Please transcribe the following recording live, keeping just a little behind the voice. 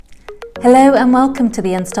Hello and welcome to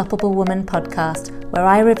the Unstoppable Woman podcast, where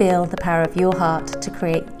I reveal the power of your heart to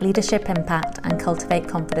create leadership impact and cultivate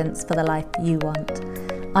confidence for the life you want.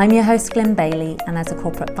 I'm your host, Glyn Bailey, and as a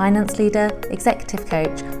corporate finance leader, executive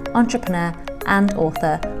coach, entrepreneur, and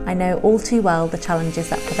author, I know all too well the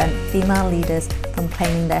challenges that prevent female leaders from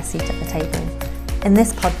claiming their seat at the table. In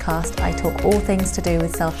this podcast, I talk all things to do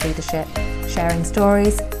with self-leadership, sharing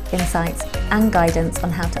stories, insights, and guidance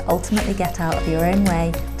on how to ultimately get out of your own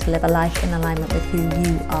way to live a life in alignment with who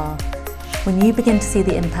you are. When you begin to see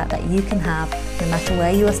the impact that you can have, no matter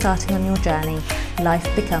where you are starting on your journey,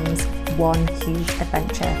 life becomes one huge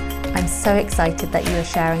adventure. I'm so excited that you are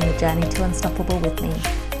sharing the journey to Unstoppable with me.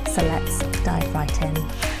 So let's dive right in.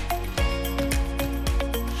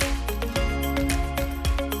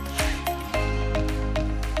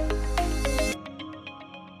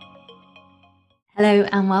 Hello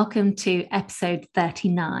and welcome to episode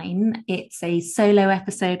 39. It's a solo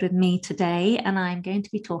episode with me today, and I'm going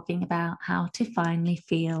to be talking about how to finally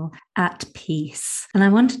feel at peace. And I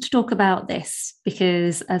wanted to talk about this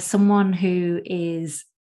because as someone who is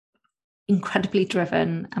incredibly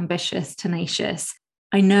driven, ambitious, tenacious,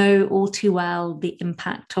 I know all too well the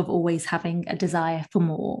impact of always having a desire for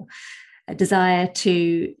more, a desire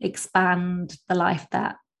to expand the life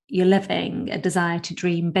that you're living, a desire to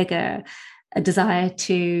dream bigger, a desire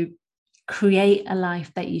to create a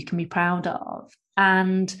life that you can be proud of.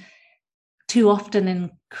 And too often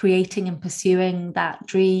in creating and pursuing that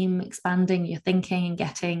dream, expanding your thinking and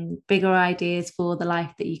getting bigger ideas for the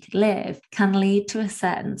life that you could live can lead to a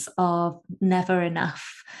sense of never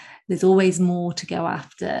enough. There's always more to go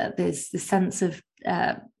after. There's the sense of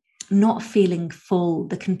not feeling full.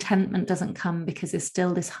 The contentment doesn't come because there's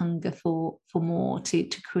still this hunger for more, to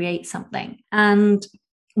create something. And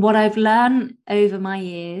what I've learned over my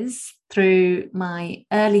years through my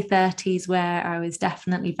early 30s, where I was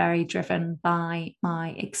definitely very driven by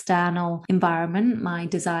my external environment, my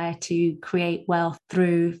desire to create wealth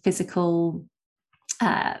through physical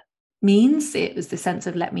means. It was the sense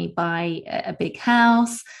of let me buy a big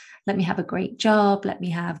house, let me have a great job, let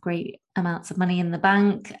me have great amounts of money in the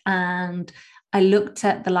bank. And I looked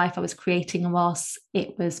at the life I was creating, and whilst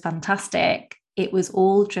it was fantastic, it was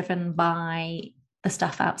all driven by the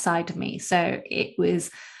stuff outside of me. So it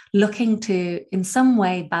was looking to, in some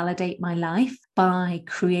way, validate my life by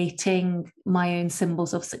creating my own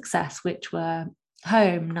symbols of success, which were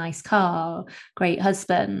home, nice car, great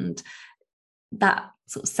husband, that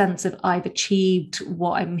sort of sense of I've achieved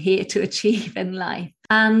what I'm here to achieve in life.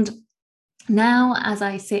 And now, as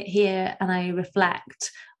I sit here and I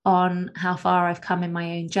reflect on how far I've come in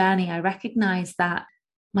my own journey, I recognize that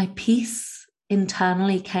my peace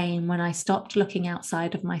internally came when I stopped looking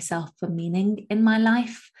outside of myself for meaning in my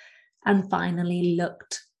life and finally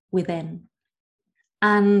looked within.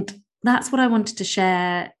 And that's what I wanted to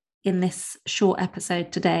share in this short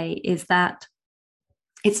episode today, is that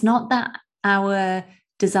it's not that our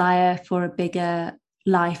desire for a bigger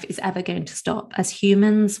life is ever going to stop. As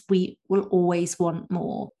humans, we will always want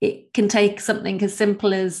more. It can take something as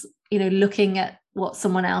simple as, looking at what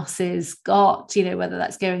someone else has got, whether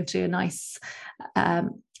that's going to a nice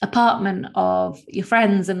apartment of your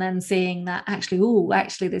friends and then seeing that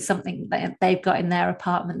actually there's something that they've got in their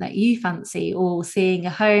apartment that you fancy, or seeing a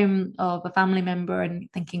home of a family member and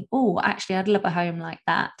thinking, actually I'd love a home like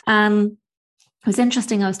that. And it was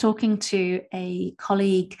interesting, I was talking to a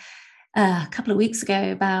colleague a couple of weeks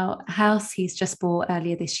ago about a house he's just bought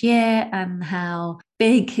earlier this year and how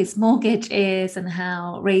big his mortgage is and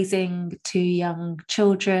how raising two young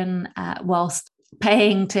children whilst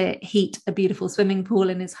paying to heat a beautiful swimming pool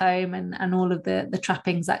in his home and all of the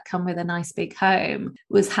trappings that come with a nice big home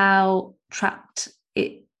was how trapped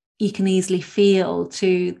you can easily feel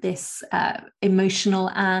to this emotional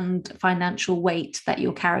and financial weight that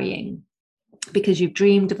you're carrying, because you've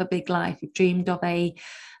dreamed of a big life, you've dreamed of an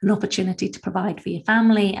opportunity to provide for your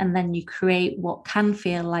family, and then you create what can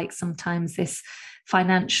feel like sometimes this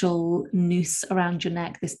financial noose around your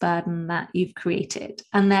neck, this burden that you've created.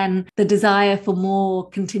 And then the desire for more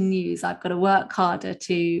continues. I've got to work harder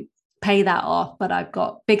to pay that off, but I've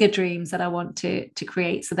got bigger dreams that I want to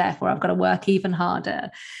create. So therefore, I've got to work even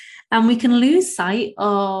harder. And we can lose sight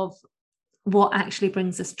of what actually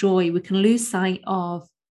brings us joy. We can lose sight of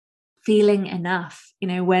feeling enough,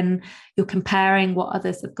 when you're comparing what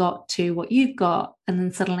others have got to what you've got, and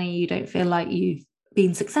then suddenly you don't feel like you've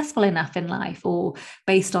been successful enough in life, or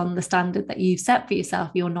based on the standard that you've set for yourself,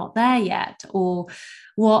 you're not there yet, or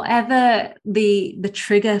whatever the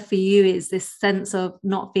trigger for you is. This sense of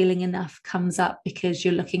not feeling enough comes up because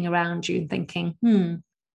you're looking around you and thinking,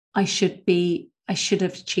 I should be I should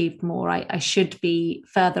have achieved more. I should be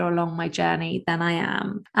further along my journey than I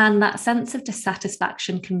am. And that sense of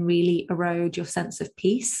dissatisfaction can really erode your sense of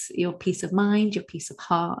peace, your peace of mind, your peace of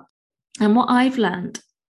heart. And what I've learned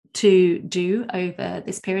to do over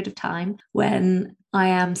this period of time, when I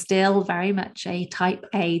am still very much a type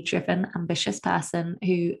A driven, ambitious person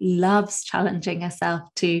who loves challenging herself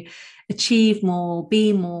to achieve more,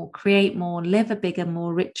 be more, create more, live a bigger,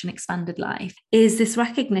 more rich and expanded life, is this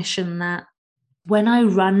recognition that when I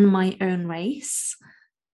run my own race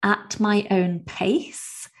at my own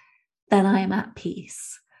pace, then I am at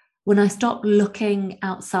peace. When I stop looking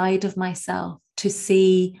outside of myself to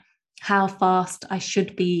see how fast I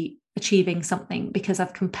should be achieving something because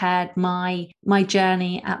I've compared my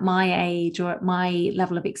journey at my age or at my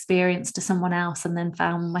level of experience to someone else and then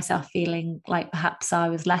found myself feeling like perhaps I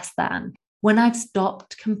was less than. When I've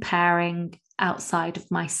stopped comparing outside of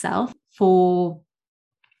myself for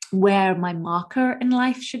where my marker in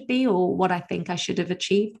life should be or what I think I should have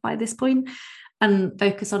achieved by this point, and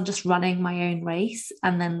focus on just running my own race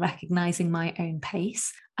and then recognizing my own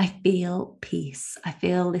pace, I feel peace. I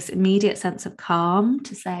feel this immediate sense of calm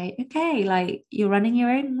to say, okay, like you're running your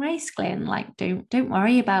own race, Glyn. Like don't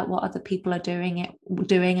worry about what other people are doing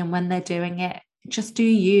and when they're doing it. Just do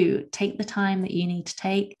you. Take the time that you need to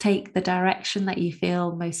take the direction that you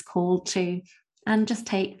feel most called to, and just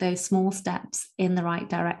take those small steps in the right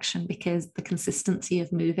direction, because the consistency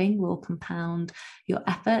of moving will compound your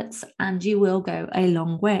efforts and you will go a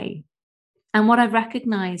long way. And what I've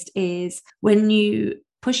recognized is when you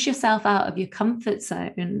push yourself out of your comfort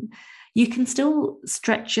zone, you can still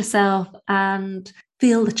stretch yourself and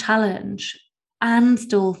feel the challenge and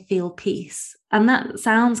still feel peace. And that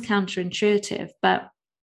sounds counterintuitive, but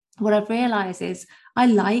what I've realized is I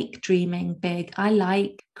like dreaming big. I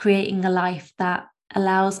like creating a life that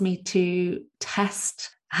allows me to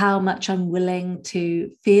test how much I'm willing to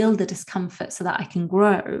feel the discomfort so that I can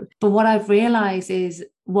grow. But what I've realized is,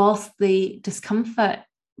 whilst the discomfort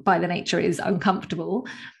by the nature is uncomfortable,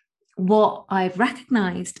 what I've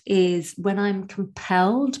recognized is when I'm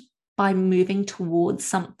compelled by moving towards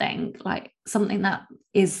something, like something that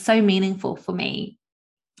is so meaningful for me,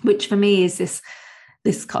 which for me is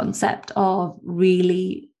this concept of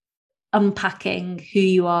really unpacking who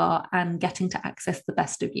you are and getting to access the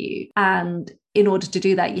best of you. And in order to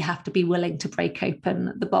do that, you have to be willing to break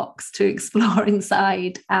open the box to explore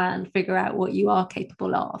inside and figure out what you are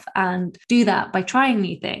capable of, and do that by trying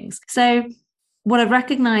new things. So what I've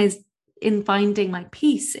recognized in finding my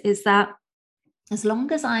peace is that as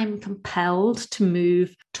long as I'm compelled to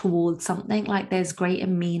move towards something, like there's greater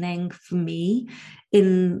meaning for me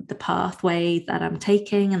in the pathway that I'm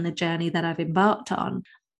taking and the journey that I've embarked on,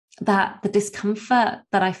 that the discomfort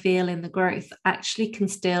that I feel in the growth actually can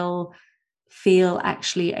still feel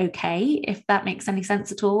actually okay, if that makes any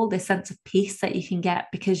sense at all. This sense of peace that you can get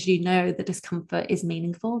because you know the discomfort is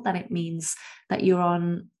meaningful, that it means that you're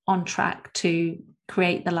on track to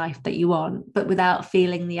create the life that you want, but without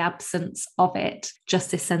feeling the absence of it.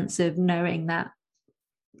 Just this sense of knowing that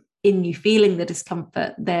in you feeling the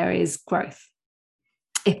discomfort, there is growth,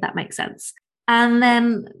 if that makes sense. And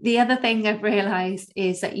then the other thing I've realized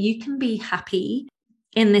is that you can be happy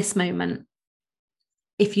in this moment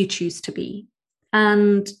if you choose to be.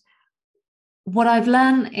 And what I've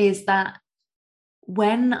learned is that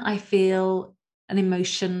when I feel an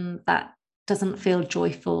emotion that doesn't feel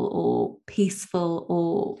joyful or peaceful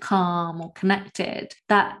or calm or connected,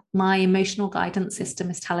 that my emotional guidance system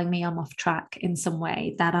is telling me I'm off track in some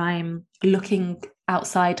way, that I'm looking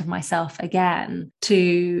outside of myself again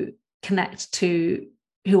to connect to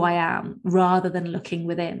who I am rather than looking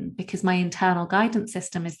within, because my internal guidance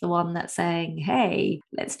system is the one that's saying, hey,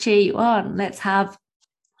 let's cheer you on. Let's have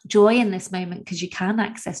joy in this moment, because you can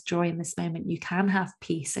access joy in this moment. You can have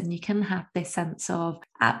peace and you can have this sense of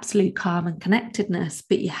absolute calm and connectedness,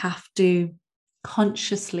 but you have to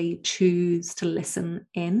consciously choose to listen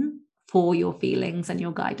in for your feelings and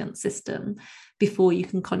your guidance system before you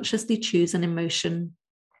can consciously choose an emotion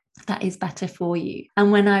that is better for you.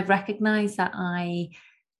 And when I recognize that I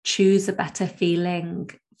choose a better feeling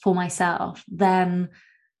for myself, then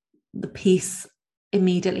the peace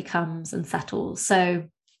immediately comes and settles. So,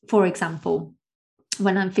 for example,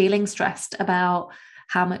 when I'm feeling stressed about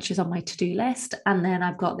how much is on my to-do list, and then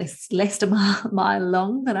I've got this list a mile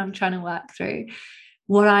long that I'm trying to work through,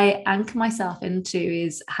 what I anchor myself into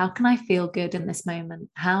is, how can I feel good in this moment?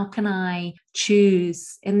 How can I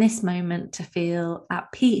choose in this moment to feel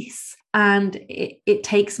at peace? And it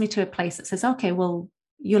takes me to a place that says, okay, well,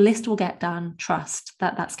 your list will get done. Trust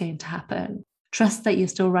that that's going to happen. Trust that you're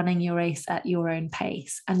still running your race at your own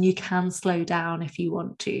pace, and you can slow down if you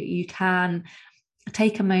want to. You can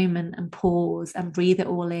take a moment and pause and breathe it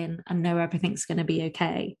all in and know everything's going to be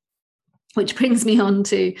okay. Which brings me on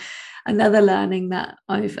to another learning that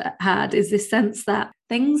I've had, is this sense that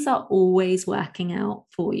things are always working out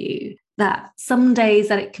for you. That some days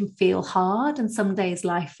that it can feel hard, and some days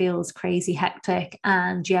life feels crazy hectic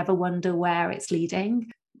and you ever wonder where it's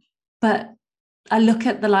leading. But I look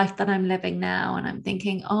at the life that I'm living now and I'm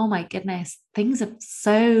thinking, oh my goodness, things have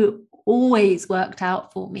so always worked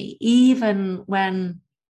out for me, even when,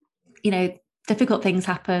 difficult things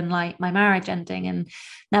happen, like my marriage ending and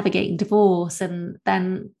navigating divorce, and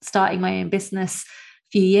then starting my own business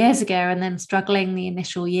a few years ago, and then struggling the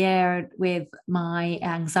initial year with my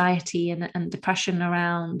anxiety and depression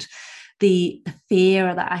around the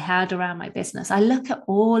fear that I had around my business. I look at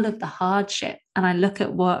all of the hardship and I look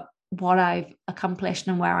at what I've accomplished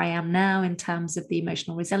and where I am now in terms of the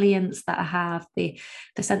emotional resilience that I have, the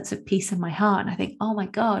sense of peace in my heart. And I think, oh my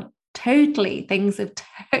God, totally, things have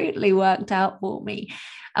totally worked out for me.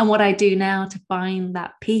 And what I do now to find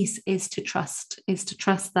that peace is to trust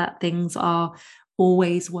that things are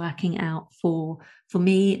always working out for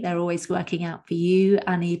me. They're always working out for you.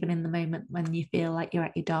 And even in the moment when you feel like you're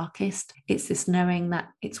at your darkest, it's this knowing that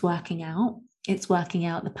it's working out. It's working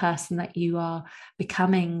out. The person that you are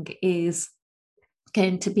becoming is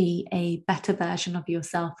going to be a better version of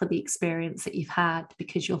yourself for the experience that you've had,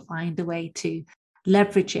 because you'll find a way to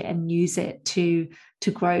leverage it and use it to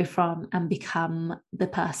grow from and become the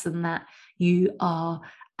person that you are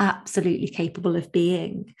absolutely capable of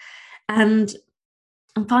being. And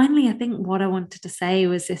finally, I think what I wanted to say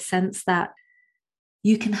was this sense that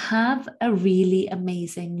you can have a really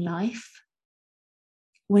amazing life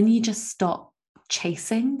when you just stop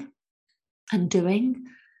chasing and doing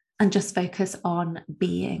and just focus on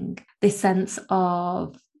being. This sense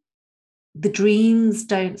of the dreams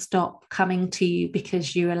don't stop coming to you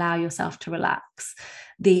because you allow yourself to relax.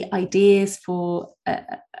 The ideas for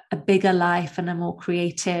a bigger life and a more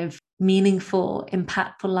creative, meaningful,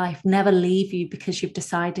 impactful life never leave you because you've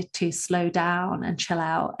decided to slow down and chill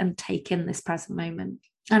out and take in this present moment.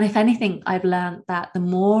 And if anything, I've learned that the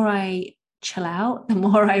more I chill out, the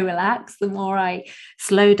more I relax, the more I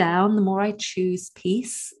slow down, the more I choose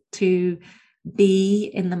peace, to be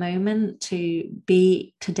in the moment, to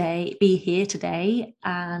be here today,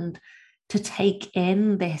 and to take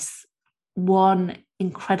in this one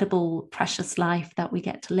incredible, precious life that we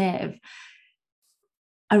get to live.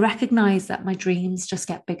 I recognize that my dreams just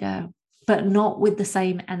get bigger, but not with the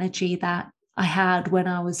same energy that I had when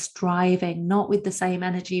I was striving, not with the same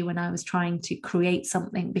energy when I was trying to create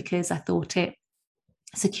something because I thought it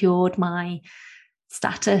secured my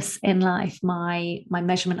status in life. My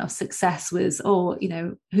measurement of success was,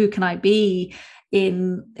 who can I be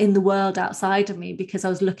in the world outside of me, because I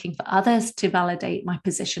was looking for others to validate my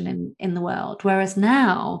position in the world. Whereas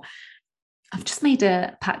now I've just made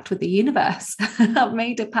a pact with the universe. I've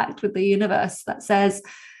made a pact with the universe that says,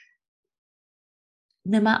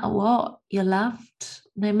 no matter what, you're loved.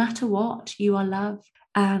 No matter what, you are loved.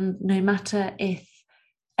 And no matter if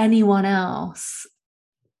anyone else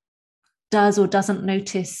does or doesn't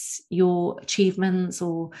notice your achievements,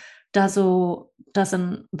 or does or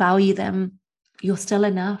doesn't value them, you're still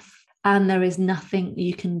enough. And there is nothing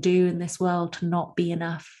you can do in this world to not be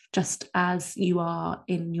enough, just as you are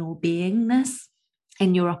in your beingness,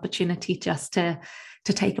 in your opportunity just to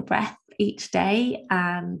take a breath each day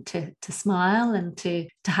and to smile and to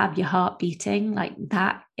have your heart beating. Like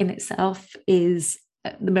that in itself is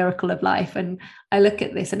the miracle of life. And I look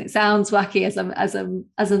at this and it sounds wacky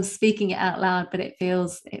as I'm speaking it out loud, but it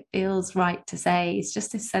feels right to say. It's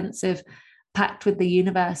just this sense of pact with the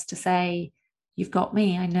universe to say, you've got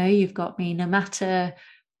me. I know you've got me, no matter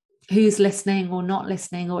who's listening or not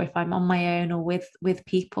listening, or if I'm on my own or with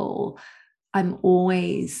people. I'm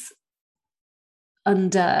always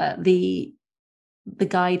under the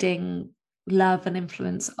guiding love and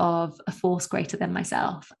influence of a force greater than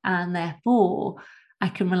myself. And therefore, I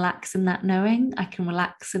can relax in that knowing. I can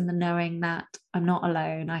relax in the knowing that I'm not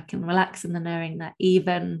alone. I can relax in the knowing that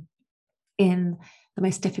even in the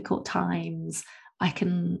most difficult times, I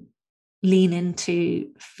can lean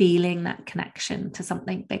into feeling that connection to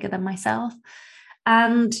something bigger than myself.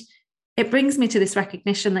 And it brings me to this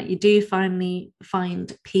recognition that you do finally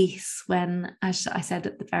find peace when, as I said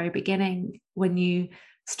at the very beginning, when you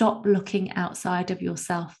stop looking outside of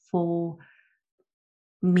yourself for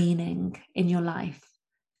meaning in your life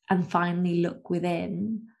and finally look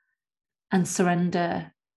within and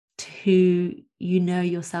surrender to who you know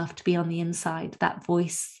yourself to be on the inside, that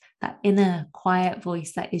voice, that inner quiet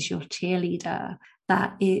voice that is your cheerleader,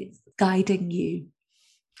 that is guiding you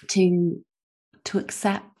to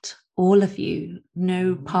accept all of you,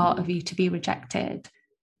 no part of you to be rejected.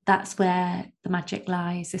 That's where the magic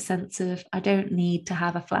lies, a sense of, I don't need to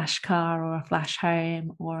have a flash car or a flash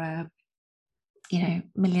home or a, $1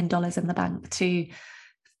 million in the bank to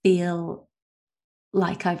feel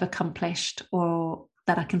like I've accomplished, or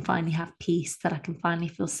that I can finally have peace, that I can finally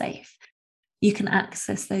feel safe. You can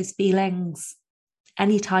access those feelings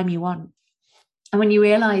anytime you want. And when you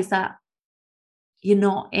realize that you're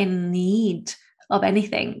not in need of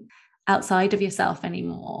anything outside of yourself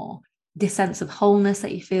anymore, this sense of wholeness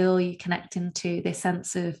that you feel, you connect into this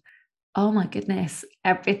sense of, oh my goodness,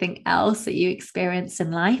 everything else that you experience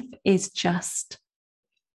in life is just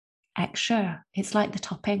extra. It's like the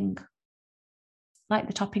topping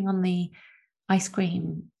on the ice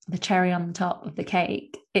cream, the cherry on the top of the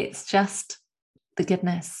cake. It's just the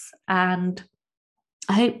goodness. And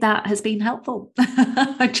I hope that has been helpful.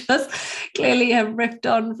 I just clearly have riffed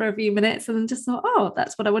on for a few minutes and then just thought, oh,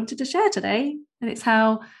 that's what I wanted to share today. And it's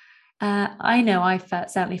how I know I've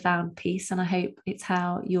certainly found peace, and I hope it's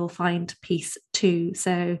how you'll find peace too.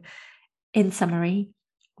 So in summary,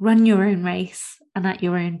 run your own race and at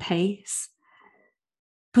your own pace.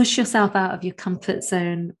 Push yourself out of your comfort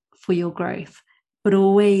zone for your growth, but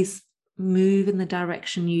always move in the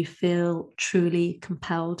direction you feel truly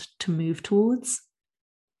compelled to move towards.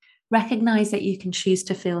 Recognize that you can choose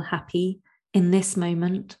to feel happy in this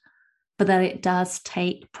moment, but that it does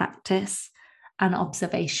take practice and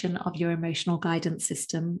observation of your emotional guidance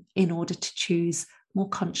system in order to choose more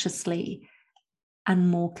consciously and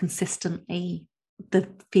more consistently the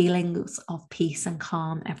feelings of peace and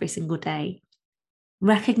calm every single day.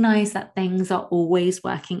 Recognize that things are always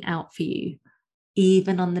working out for you,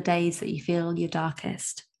 even on the days that you feel your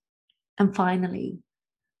darkest. And finally,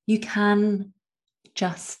 you can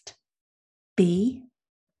just be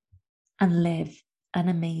and live an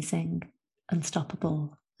amazing,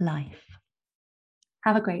 unstoppable life.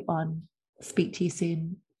 Have a great one. Speak to you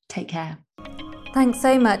soon. Take care. Thanks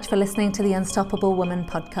so much for listening to the Unstoppable Woman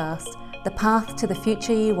podcast. The path to the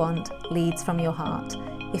future you want leads from your heart.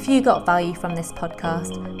 If you got value from this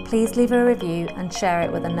podcast, please leave a review and share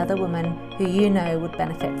it with another woman who you know would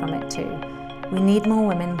benefit from it too. We need more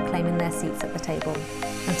women claiming their seats at the table.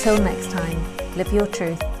 Until next time, live your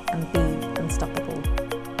truth and be unstoppable.